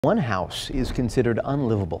One house is considered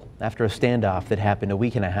unlivable after a standoff that happened a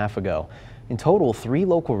week and a half ago. In total, 3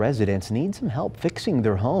 local residents need some help fixing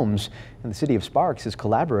their homes, and the city of Sparks is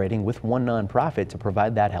collaborating with one nonprofit to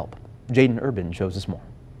provide that help. Jaden Urban shows us more.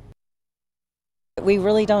 We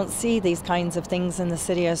really don't see these kinds of things in the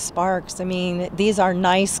city of Sparks. I mean, these are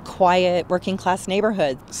nice, quiet, working class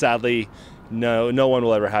neighborhoods. Sadly, no one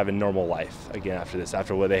will ever have a normal life again after this,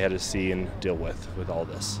 after what they had to see and deal with all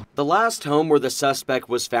this. The last home where the suspect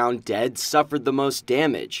was found dead suffered the most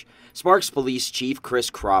damage. Sparks Police Chief Chris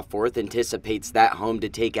Crawford anticipates that home to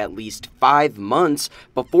take at least 5 months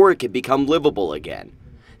before it could become livable again.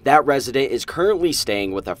 That resident is currently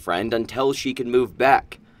staying with a friend until she can move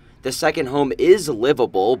back. The second home is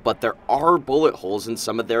livable, but there are bullet holes in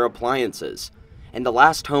some of their appliances. And the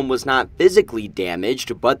last home was not physically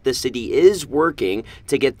damaged, but the city is working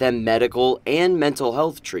to get them medical and mental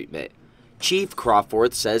health treatment. Chief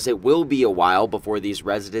Crawford says it will be a while before these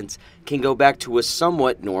residents can go back to a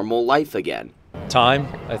somewhat normal life again. Time,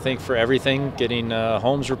 I think, for everything. Getting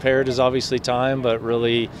homes repaired is obviously time, but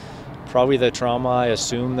really probably the trauma I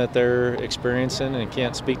assume that they're experiencing, and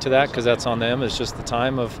can't speak to that because that's on them. It's just the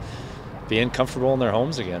time of being comfortable in their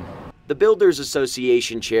homes again. The Builders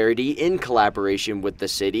Association charity, in collaboration with the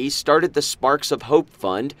city, started the Sparks of Hope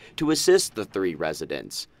Fund to assist the 3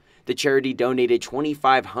 residents. The charity donated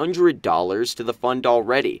 $2,500 to the fund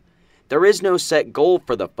already. There is no set goal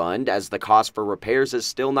for the fund, as the cost for repairs is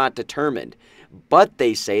still not determined, but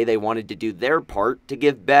they say they wanted to do their part to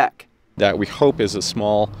give back. That we hope is a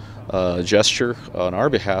small gesture on our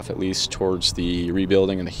behalf, at least, towards the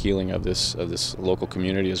rebuilding and the healing of this local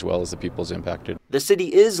community, as well as the peoples impacted. The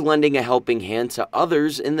city is lending a helping hand to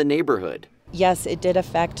others in the neighborhood. Yes, it did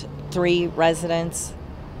affect 3 residents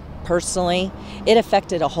personally. It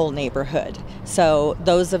affected a whole neighborhood. So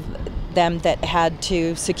those of them that had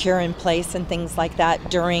to secure in place and things like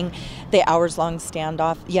that during the hours-long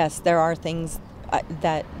standoff, yes, there are things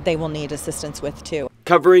that they will need assistance with too.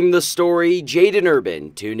 Covering the story, Jaden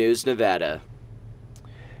Urban, 2 News Nevada.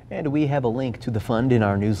 And we have a link to the fund in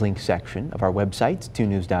our news link section of our website,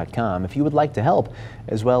 2news.com. If you would like to help,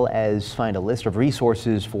 as well as find a list of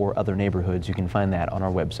resources for other neighborhoods, you can find that on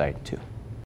our website too.